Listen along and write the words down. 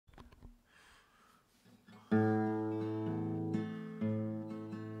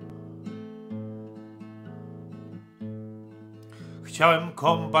Chciałem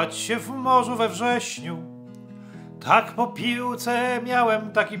kąpać się w morzu we wrześniu, tak po piłce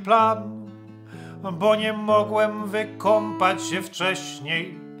miałem taki plan, bo nie mogłem wykąpać się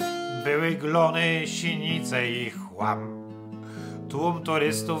wcześniej. Były glony, sinice i chłam. Tłum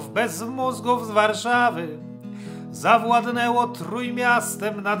turystów bez mózgów z Warszawy zawładnęło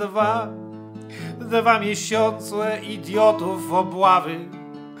Trójmiastem na dwa. 2 miesiące idiotów obławy,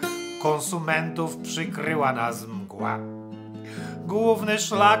 konsumentów przykryła nas mgła. Główny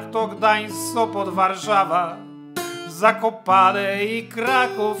szlak to Gdańsk, Sopot, Warszawa, Zakopane i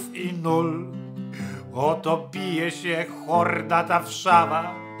Kraków i nul. Oto bije się horda ta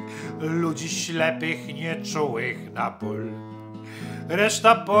Warszawa, ludzi ślepych, nieczułych na ból.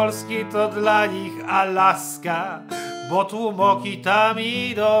 Reszta Polski to dla nich Alaska, bo tłumoki tam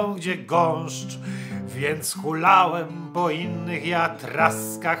idą, gdzie gąszcz. Więc hulałem po innych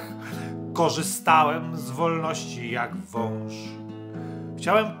jatraskach, korzystałem z wolności jak wąż.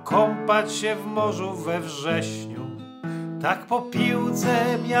 Chciałem kąpać się w morzu we wrześniu, tak po piłce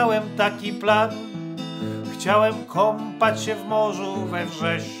miałem taki plan. Chciałem kąpać się w morzu we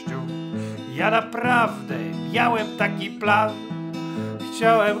wrześniu, ja naprawdę miałem taki plan.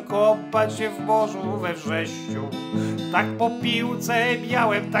 Chciałem kąpać się w morzu we wrześniu, tak po piłce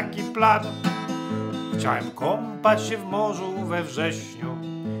miałem taki plan. Chciałem kąpać się w morzu we wrześniu,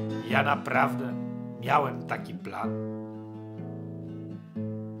 ja naprawdę miałem taki plan.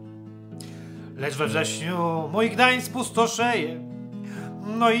 Lecz we wrześniu mój Gdańsk pustoszeje,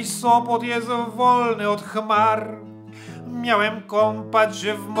 no i Sopot jest wolny od chmar. Miałem kąpać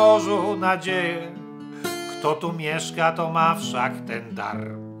się w morzu nadzieję, kto tu mieszka, to ma wszak ten dar.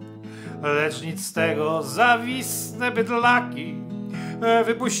 Lecz nic z tego, zawisne bydlaki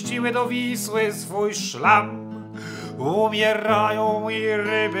wypuściły do Wisły swój szlam. Umierają i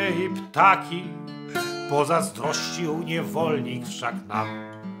ryby i ptaki, pozazdrościł niewolnik wszak nam.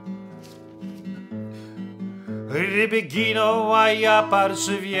 Ryby giną, a ja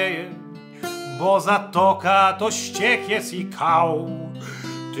parczywieję, bo zatoka to ściek jest i kał.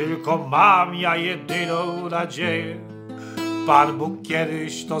 Tylko mam ja jedyną nadzieję, Pan Bóg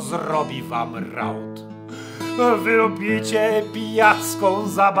kiedyś to zrobi wam raut. Wy lubicie pijacką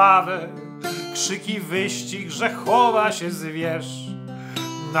zabawę, krzyki, wyścig, że chowa się zwierz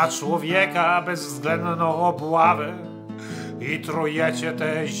na człowieka bezwzględną obławę i trujecie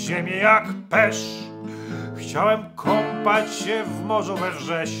tę ziemię jak pesz. Chciałem kąpać się w morzu we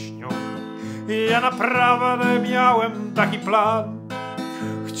wrześniu, ja naprawdę miałem taki plan.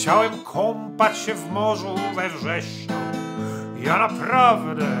 Chciałem kąpać się w morzu we wrześniu, ja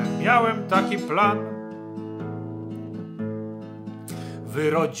naprawdę miałem taki plan. Wy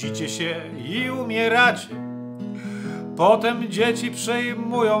rodzicie się i umieracie, potem dzieci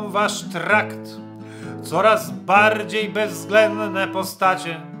przejmują wasz trakt. Coraz bardziej bezwzględne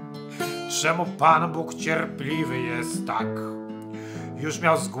postacie, czemu Pan Bóg cierpliwy jest tak? Już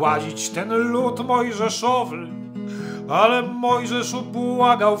miał zgładzić ten lud mojżeszowy, ale Mojżesz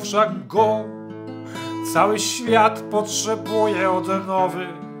ubłagał wszak go. Cały świat potrzebuje odnowy,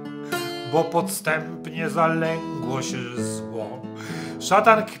 bo podstępnie zalęgło się zło.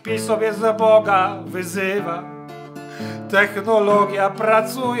 Szatan kpi sobie z Boga, wyzywa. Technologia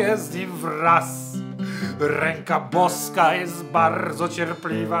pracuje z nim wraz. Ręka boska jest bardzo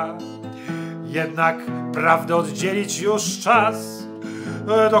cierpliwa. Jednak prawdę oddzielić już czas.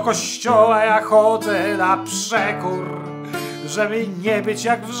 Do kościoła ja chodzę na przekór, żeby nie być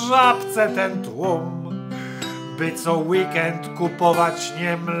jak w Żabce ten tłum. By co weekend kupować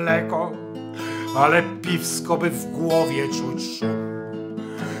nie mleko, ale piwsko, by w głowie czuć szum.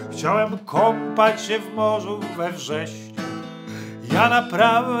 Chciałem kąpać się w morzu we wrześniu, ja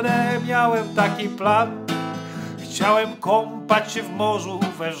naprawdę miałem taki plan. Chciałem kąpać się w morzu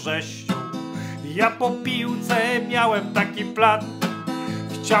we wrześniu, ja po piłce miałem taki plan.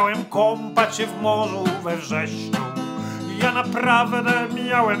 Chciałem kąpać się w morzu we wrześniu, ja naprawdę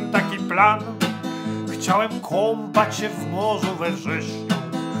miałem taki plan. Chciałem kąpać się w morzu we wrześniu,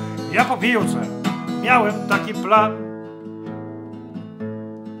 ja po piłce miałem taki plan.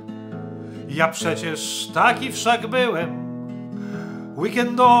 Ja przecież taki wszak byłem,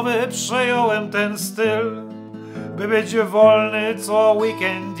 weekendowy przejąłem ten styl. By być wolny co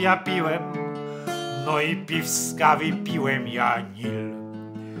weekend ja piłem, no i piwska wypiłem ja Nil.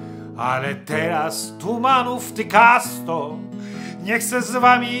 Ale teraz tumanów tykasto, nie chcę z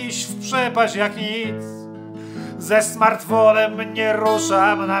wami iść w przepaść jak nic. Ze smartfonem nie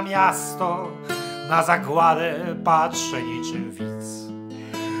ruszam na miasto, na zagładę patrzę niczym widz.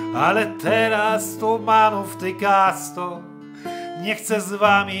 Ale teraz tumanów tykasto, nie chcę z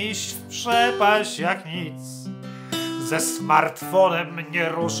wami iść w przepaść jak nic. Ze smartfonem nie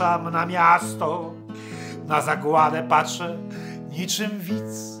ruszam na miasto, na zagładę patrzę niczym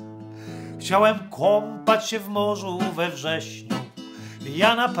widz. Chciałem kąpać się w morzu we wrześniu,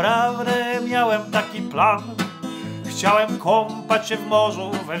 ja naprawdę miałem taki plan. Chciałem kąpać się w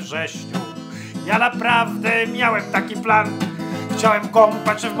morzu we wrześniu, ja naprawdę miałem taki plan. Chciałem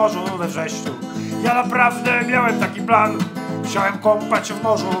kąpać się w morzu we wrześniu, ja naprawdę miałem taki plan. Chciałem kąpać się w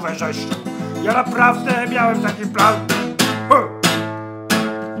morzu we wrześniu, ja naprawdę miałem taki plan.